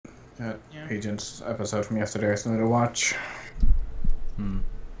That Yeah. Agents episode from yesterday I still need to watch. Hmm.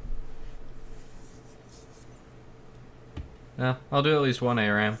 Yeah, I'll do at least one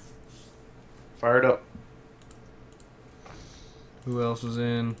ARAM. Fired up. Who else is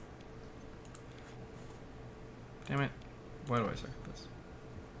in? Damn it. Why do I suck at this?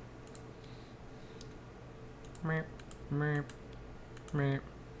 Meep, meep, meep.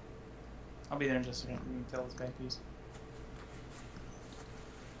 I'll be there in just a second. You can tell this guy, please.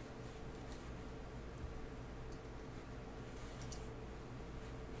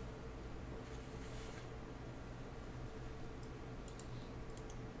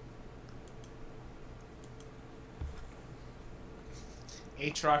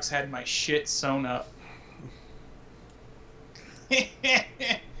 Aatrox had my shit sewn up.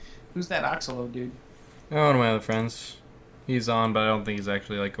 Who's that Oxalo dude? Oh, one of my other friends. He's on, but I don't think he's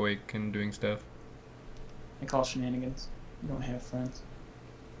actually like awake and doing stuff. I call shenanigans. You don't have friends.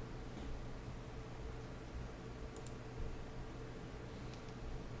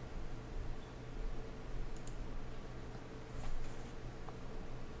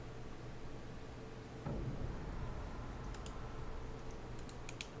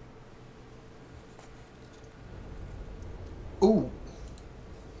 Ooh.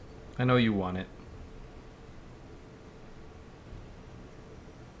 I know you want it.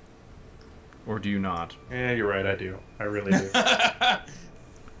 Or do you not? Yeah, you're right, I do. I really do. I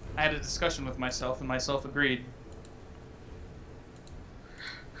had a discussion with myself, and myself agreed.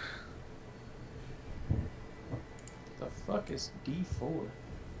 The fuck is D4?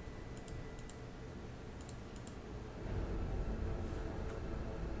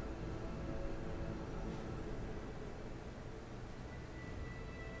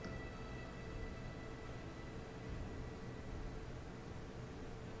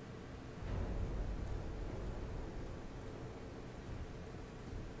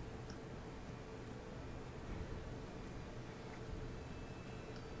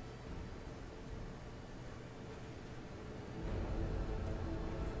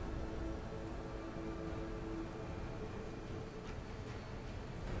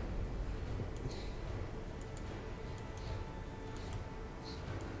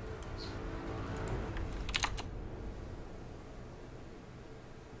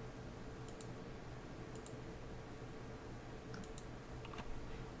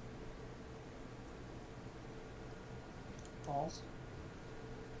 Balls.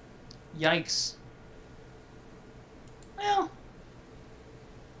 Yikes. Well,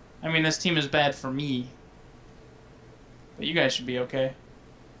 I mean, this team is bad for me. But you guys should be okay.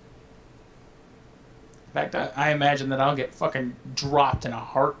 In fact, I imagine that I'll get fucking dropped in a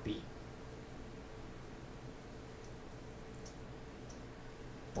heartbeat.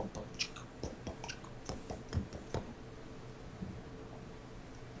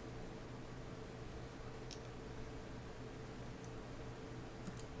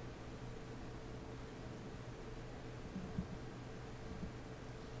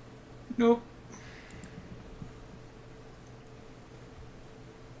 Nope.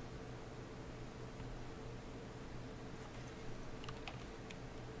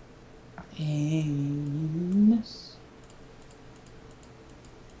 Amos.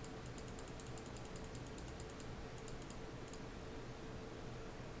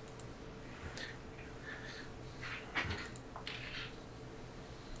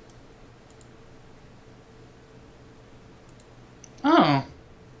 Oh.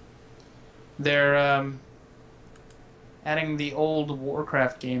 They're adding the old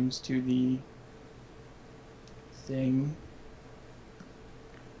Warcraft games to the thing.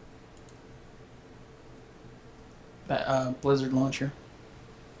 Blizzard launcher.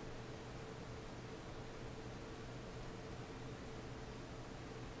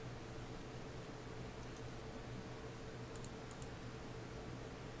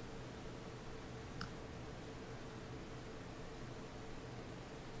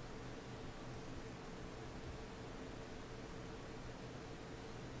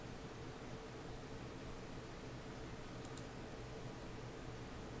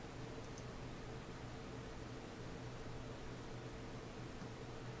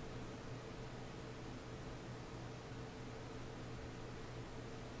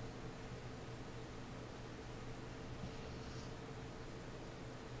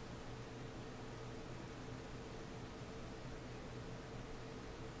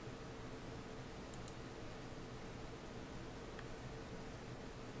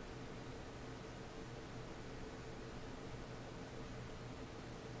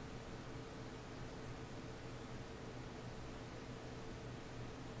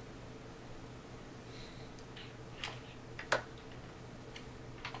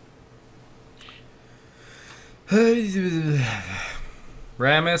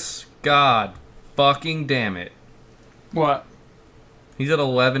 Ramus, God fucking damn it. What? He's at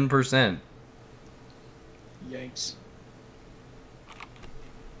 11%. Yikes.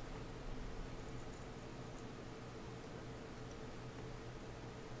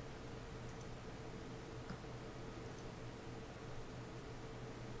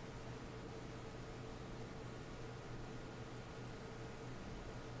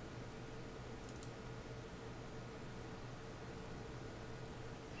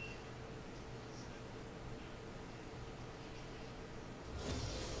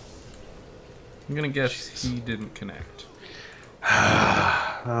 I'm gonna guess he didn't connect.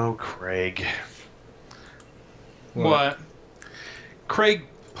 Oh, Craig. What? Craig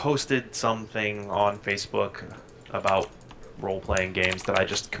posted something on Facebook about role-playing games that I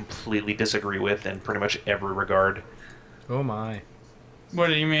just completely disagree with in pretty much every regard. Oh my. What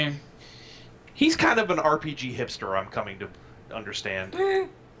do you mean? He's kind of an RPG hipster, I'm coming to understand.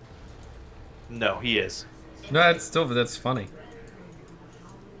 No, he is. No, that's funny.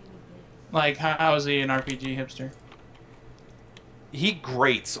 Like, how is he an RPG hipster? He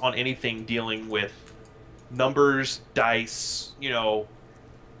grates on anything dealing with numbers, dice, you know.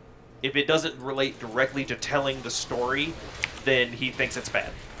 If it doesn't relate directly to telling the story, then he thinks it's bad.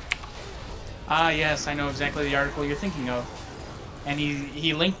 Ah, yes, I know exactly the article you're thinking of. And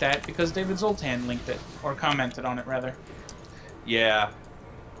he linked that because David Zoltan linked it, or commented on it, rather. Yeah.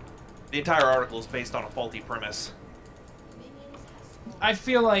 The entire article is based on a faulty premise. I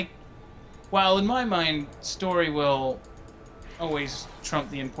feel like, while in my mind, story will always trump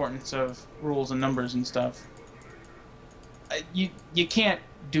the importance of rules and numbers and stuff, you can't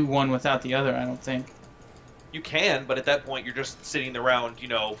do one without the other, I don't think. You can, but at that point you're just sitting around, you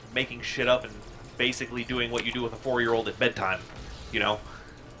know, making shit up and basically doing what you do with a 4-year-old at bedtime, you know?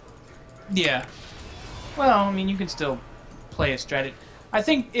 Yeah. Well, I mean, you can still play a strategy. I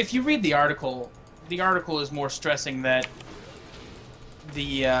think if you read the article is more stressing that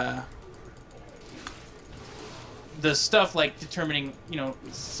the stuff like determining, you know,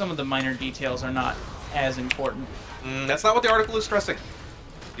 some of the minor details are not as important. That's not what the article is stressing.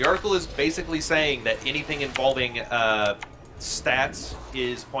 The article is basically saying that anything involving stats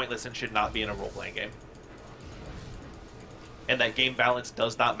is pointless and should not be in a role-playing game. And that game balance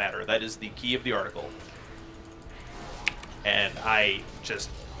does not matter. That is the key of the article. And I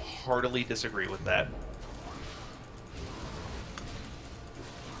just heartily disagree with that.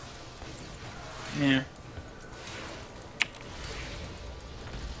 Yeah.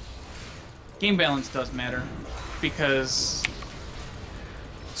 Game balance does matter, because...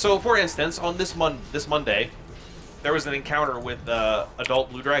 So, for instance, on this Monday, there was an encounter with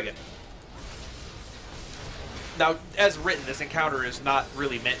Adult Blue Dragon. Now, as written, this encounter is not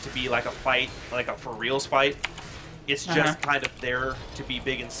really meant to be like a fight, like a for-reals fight. It's just kind of there to be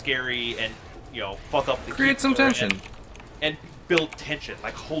big and scary and, you know, fuck up the Create some tension. And build tension.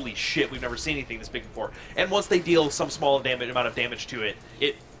 Like, holy shit, we've never seen anything this big before. And once they deal some small amount of damage to it,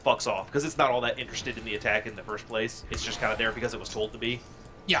 it fucks off. Because it's not all that interested in the attack in the first place. It's just kind of there because it was told to be.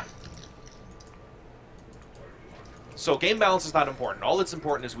 Yeah. So game balance is not important. All that's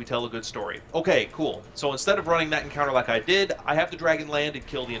important is we tell a good story. Okay, cool. So instead of running that encounter like I did, I have the dragon land and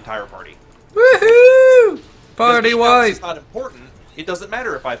kill the entire party. Woohoo! Party Because game balance white! is not important. It doesn't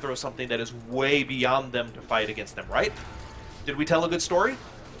matter if I throw something that is way beyond them to fight against them, right? Did we tell a good story?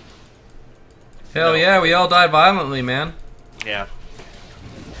 Hell No. yeah, we all died violently, man. Yeah.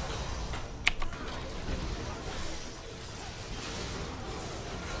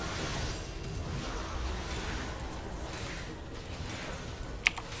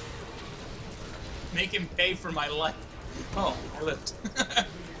 Make him pay for my life. Oh, I lived.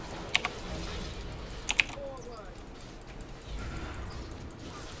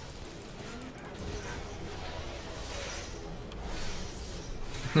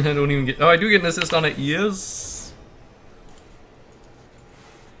 I don't even get... Oh, I do get an assist on it. Yes.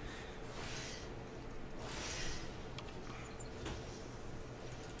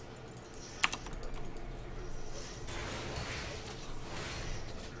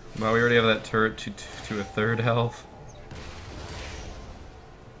 Well, we already have that turret to a third health.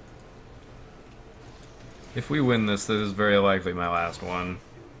 If we win this, this is very likely my last one.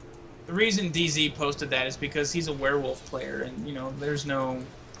 The reason DZ posted that is because he's a werewolf player, and, you know, there's no...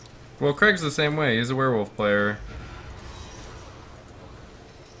 Well, Craig's the same way. He's a werewolf player.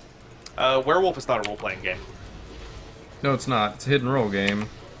 Werewolf is not a role-playing game. No, it's not. It's a hidden roll game.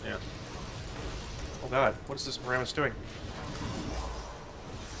 Yeah. Oh god, what is this Ramus doing?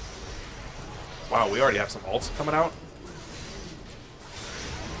 Wow, we already have some ults coming out.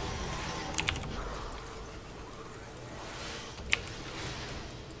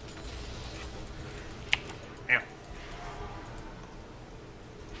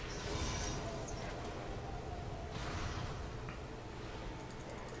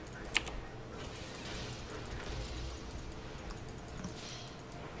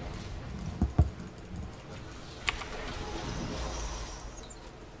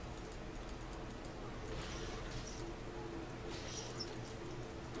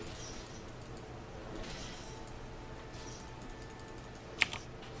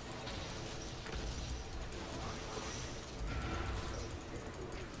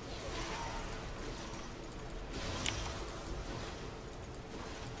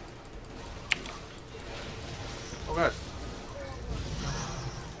 Oh god.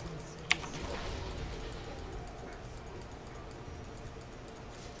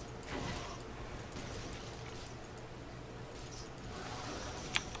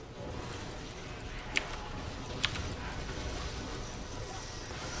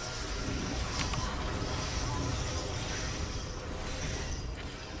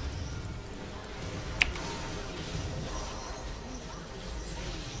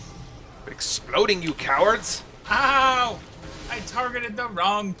 Exploding, you cowards! Ow! I targeted the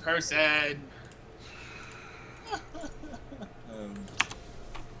wrong person.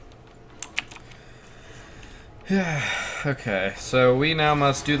 Okay, so we now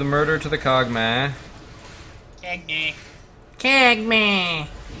must do the murder to the Cogma. Cagney. Cogma!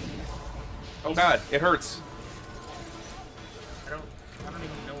 Oh god, it hurts. I don't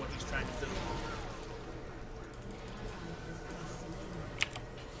even know what he's trying to do.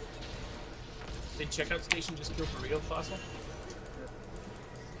 Did Checkout Station just kill Burrito Fossil?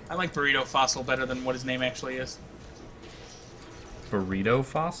 I like Burrito Fossil better than what his name actually is. Burrito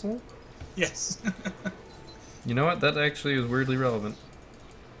Fossil? Yes. You know what? That actually is weirdly relevant.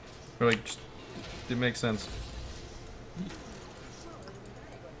 Or like, just, it makes sense.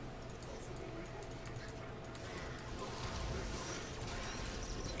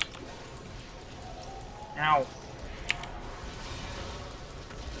 Ow.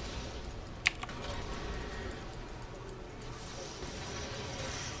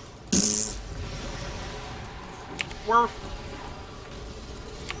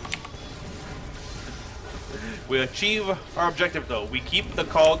 We achieve our objective though. We keep the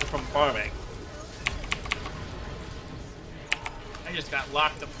cog from farming. I just got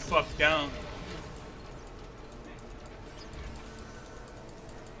locked the fuck down.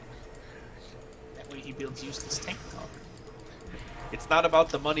 That way he builds useless tank power. It's not about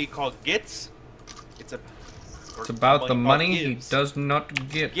the money cog gets. It's about the money he gives. does not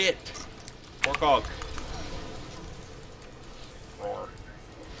get. Get. More cog. Roar.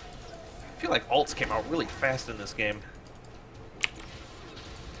 I feel like alts came out really fast in this game.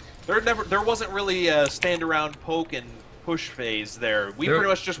 There wasn't really a stand around poke and push phase there. We pretty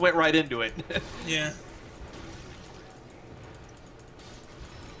much just went right into it. Yeah.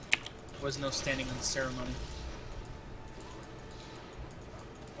 Was no standing on the ceremony.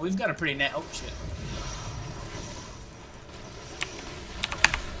 Well, we've got a pretty net. Oh shit.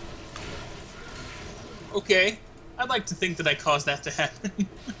 Okay. I'd like to think that I caused that to happen.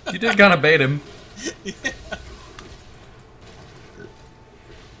 You did kind of bait him. Yeah.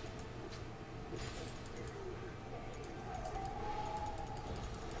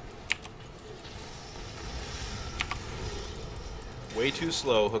 Way too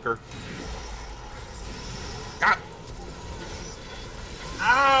slow, Hooker. Ah!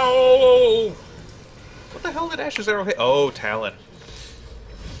 Ow! What the hell did Ash's arrow hit? Oh, Talon.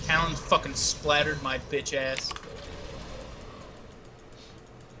 Talon fucking splattered my bitch ass.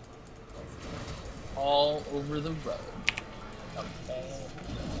 All over the road. Okay.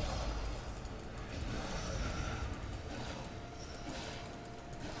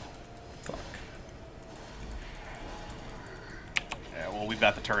 Fuck. Yeah, well, we've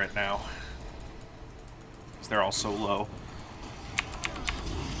got the turret now. 'Cause they're all so low.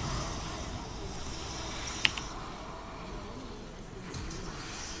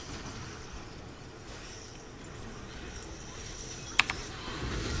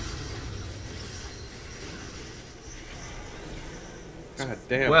 God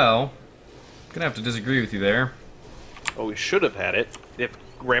damn. Well, gonna have to disagree with you there. Oh, we should have had it if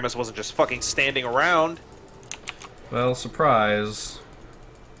Rammus wasn't just fucking standing around. Well, surprise.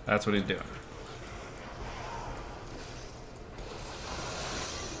 That's what he's doing.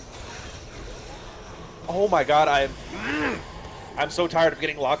 Oh my god, I'm so tired of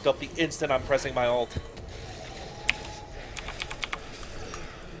getting locked up the instant I'm pressing my ult.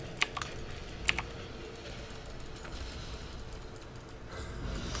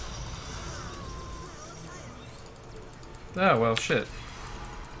 Oh, well, shit.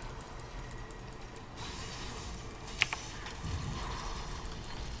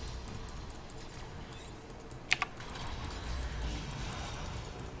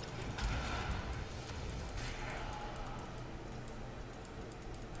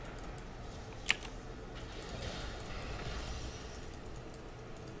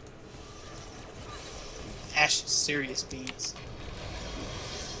 Ash serious beats.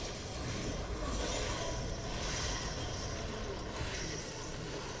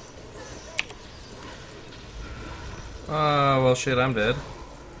 Well, shit, I'm dead.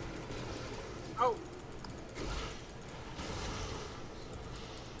 Oh.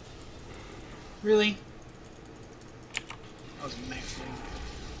 Really? That was amazing.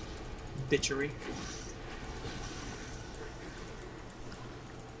 Bitchery.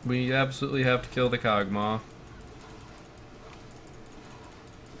 We absolutely have to kill the Kog'Maw.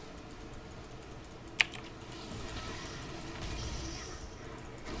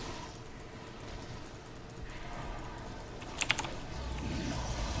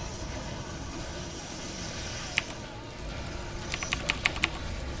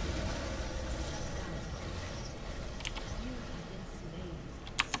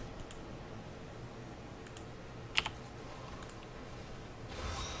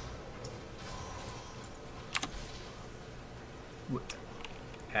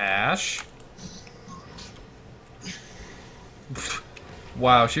 Ash?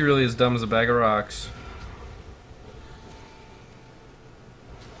 Wow, she really is dumb as a bag of rocks.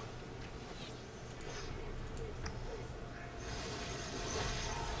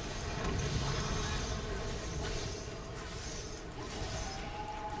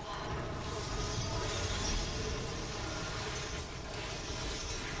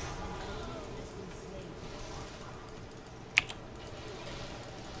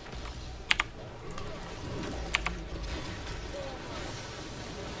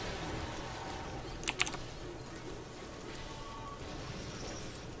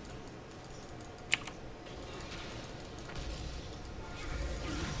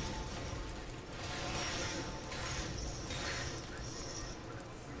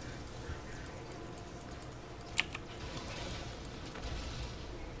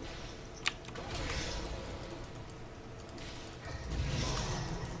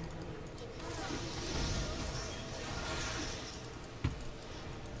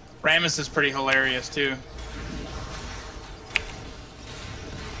 Rammus is pretty hilarious too.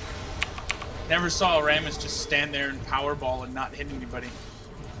 Never saw Rammus just stand there and powerball and not hit anybody.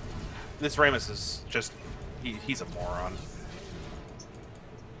 This Rammus is just... he's a moron.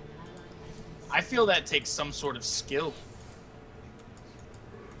 I feel that takes some sort of skill.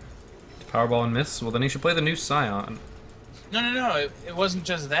 Powerball and miss? Well, then he should play the new Scion. No. It wasn't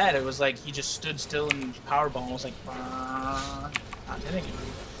just that. It was like he just stood still and powerball and was like, not hitting anybody.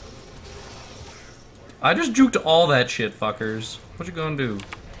 I just juked all that shit, fuckers. What you gonna do?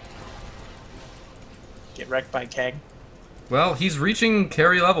 Get wrecked by Keg. Well, he's reaching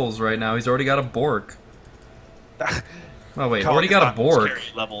carry levels right now. He's already got a Bork. Oh wait, already got a Bork. Carry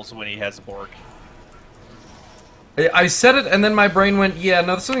levels when he has a Bork. I said it, and then my brain went, yeah,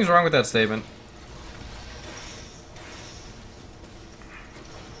 no, something's wrong with that statement.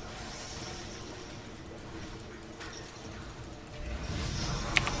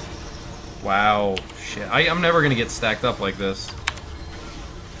 Wow, shit. I'm never gonna get stacked up like this.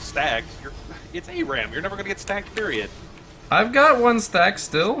 Stacked? It's ARAM. You're never gonna get stacked, period. I've got one stack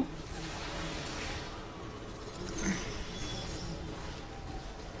still.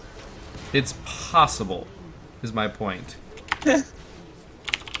 It's possible, is my point.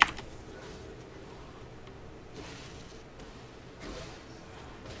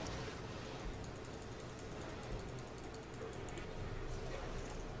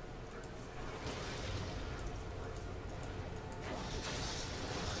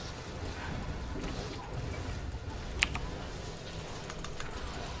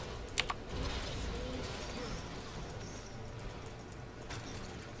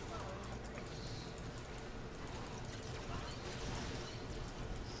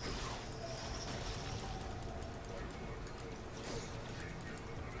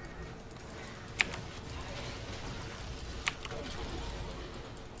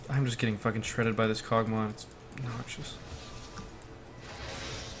 I'm just getting fucking shredded by this Kog'Maw. It's noxious.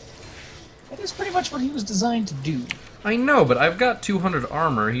 That is pretty much what he was designed to do. I know, but I've got 200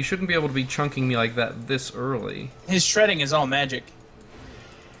 armor. He shouldn't be able to be chunking me like that this early. His shredding is all magic.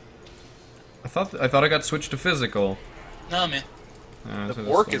 I thought I got switched to physical. No, man. The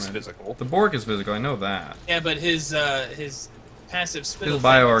Bork is physical. The Bork is physical. I know that. Yeah, but his passive spittle. His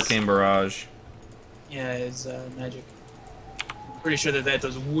Bio-Arcane Barrage. Yeah, is magic. Pretty sure that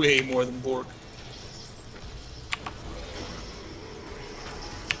does way more than Bork.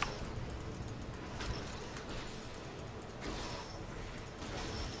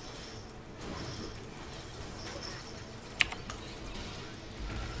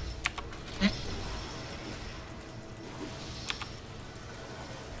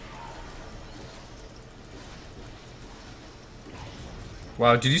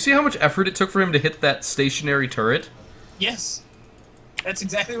 Wow, did you see how much effort it took for him to hit that stationary turret? Yes. That's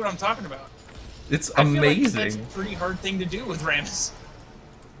exactly what I'm talking about. It's I feel amazing. like that's a pretty hard thing to do with Rammus.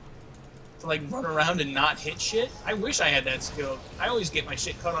 To like run around and not hit shit. I wish I had that skill. I always get my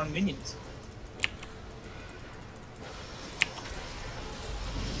shit cut on minions.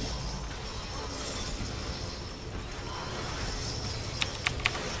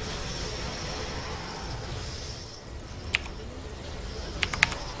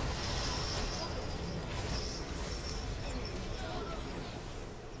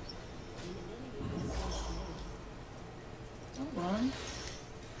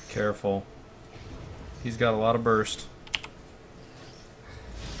 Careful. He's got a lot of burst.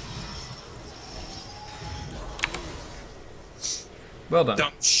 Well done.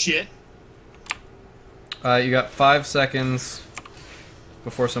 Dumb shit. You got 5 seconds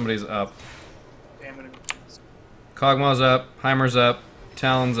before somebody's up. Okay, I'm gonna go. Kog'Maw's up, Heimer's up,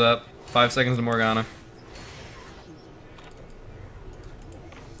 Talon's up. 5 seconds to Morgana.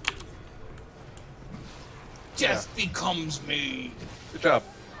 Death becomes me. Good job.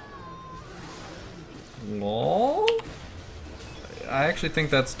 Lol? I actually think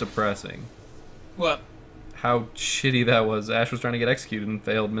that's depressing. What? How shitty that was. Ash was trying to get executed and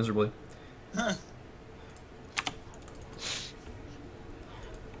failed miserably. Huh.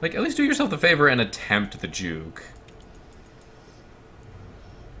 Like, at least do yourself the favor and attempt the juke.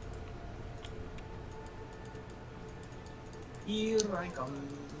 Here I come.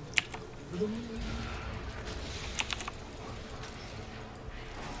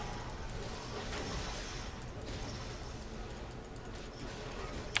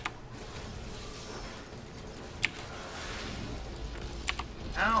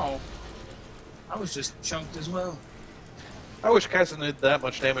 Ow. I was just chunked as well. I wish Kaizen did that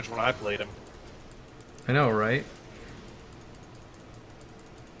much damage when I played him. I know, right?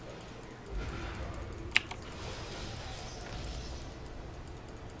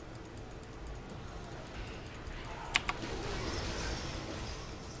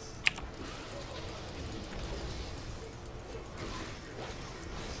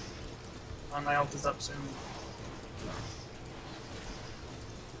 My ult is up soon.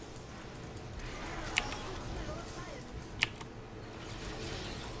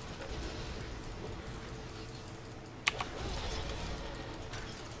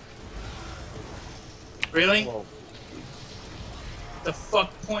 Really? Whoa. The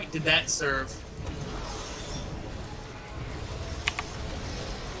fuck point did that serve?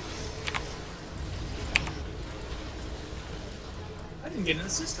 I didn't get an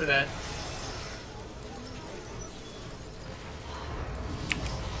assist for that.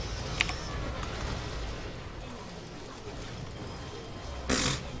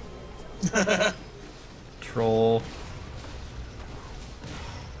 Troll.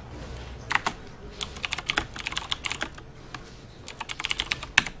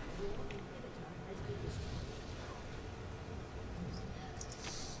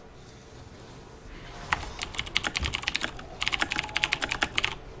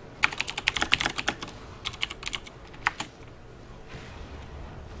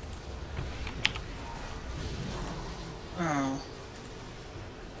 Oh.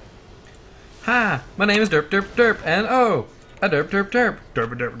 Ha! My name is Derp Derp Derp, and oh, a Derp Derp Derp. Derp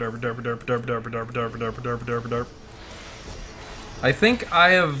Derp Derp Derp Derp Derp Derp Derp Derp Derp Derp Derp Derp. I think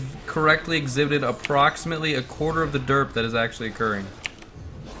I have correctly exhibited approximately a quarter of the derp that is actually occurring.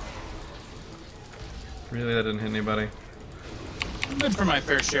 Really, that didn't hit anybody. I'm good for my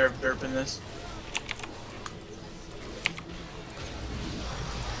fair share of derp in this.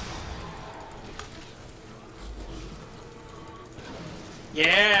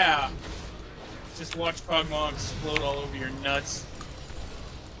 Yeah! Just watch Kog'Maw explode all over your nuts.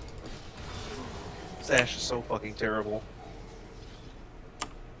 This Ash is so fucking terrible.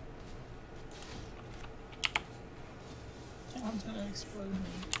 Talon's gonna explode me.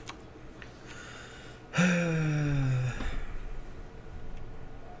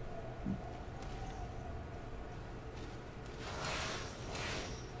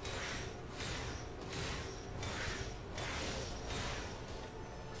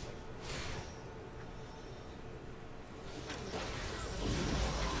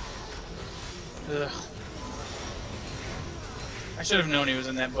 Ugh. I should have known he was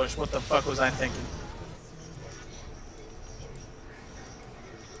in that bush. What the fuck was I thinking?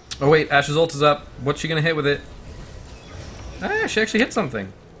 Oh wait, Ash's ult is up. What's she gonna hit with it? Ah, she actually hit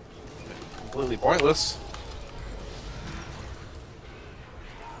something. Completely pointless.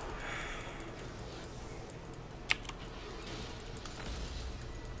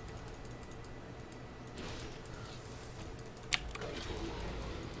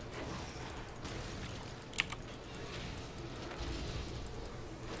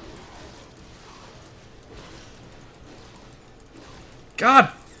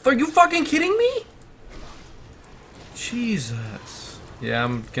 God, are you fucking kidding me? Jesus. Yeah,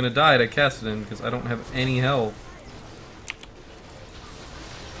 I'm gonna die to Kassadin because I don't have any health.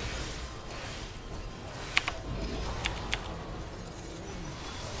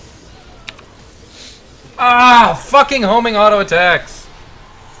 Ah, fucking homing auto attacks.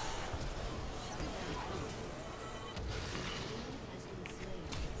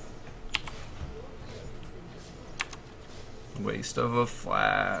 Waste of a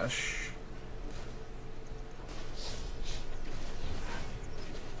flash.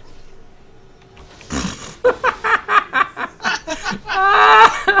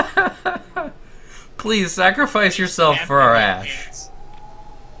 Please sacrifice yourself for our Ash.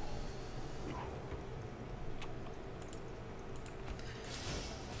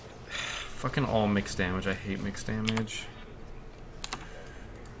 Fucking all mixed damage. I hate mixed damage.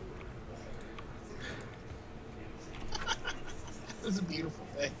 This is a beautiful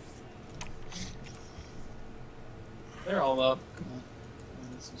thing. They're all up. Come on.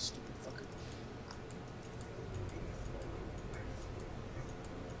 Oh, this is stupid fucker.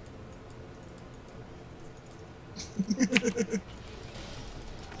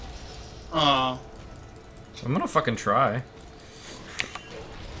 Aw. I'm gonna fucking try.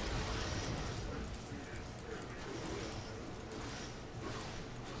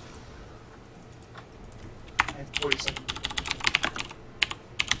 I have 40 seconds.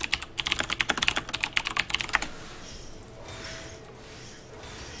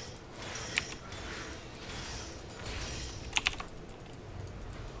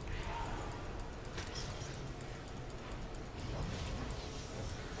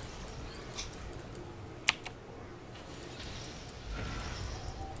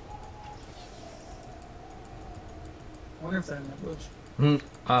 I wonder if they're in that bush.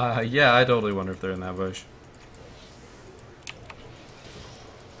 Yeah, I totally wonder if they're in that bush.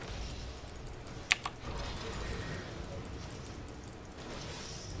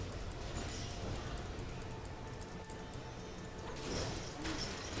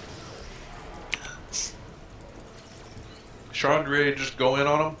 Chandra, just go in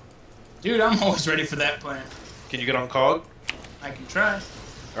on him. Dude, I'm always ready for that plan. Can you get on Cog? I can try.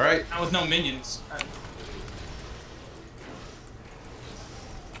 All right. Not with no minions.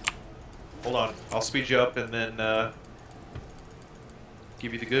 Hold on. I'll speed you up and then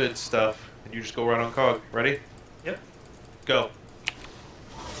give you the good stuff, and you just go right on Cog. Ready? Yep. Go.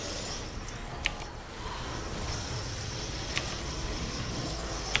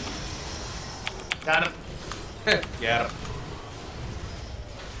 Got him. Got him.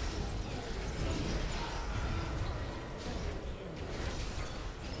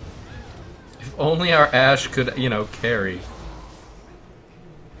 If only our Ash could, you know, carry.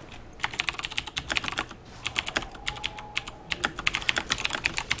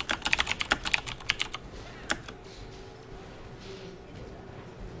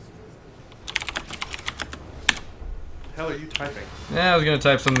 Hell are you typing? Yeah, I was gonna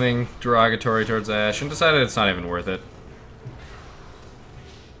type something derogatory towards Ash and decided it's not even worth it.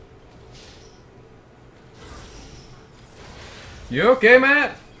 You okay,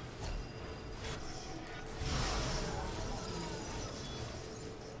 Matt?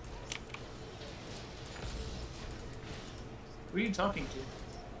 Who are you talking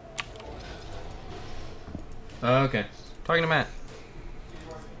to? Okay. Talking to Matt.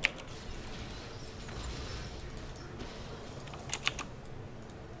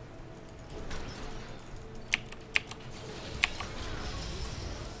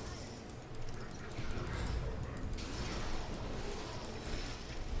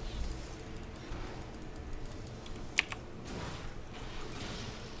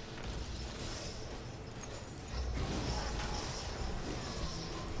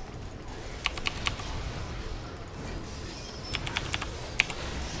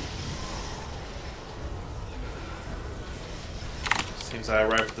 Seems I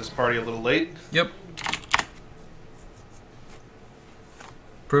arrived at this party a little late. Yep.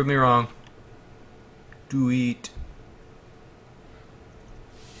 Prove me wrong. Do it.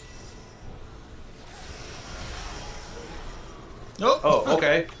 Nope. Oh,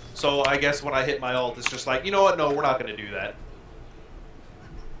 okay. So I guess when I hit my ult, it's just like, you know what? No, we're not going to do that.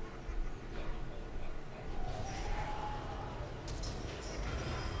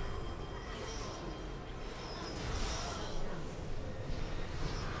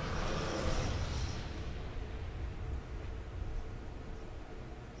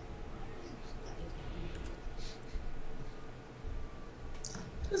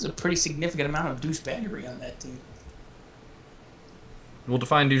 There's a pretty significant amount of douchebaggery on that team. We'll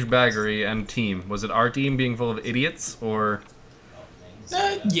define douchebaggery and team. Was it our team being full of idiots, or...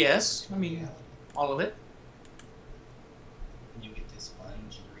 Yes. I mean, all of it.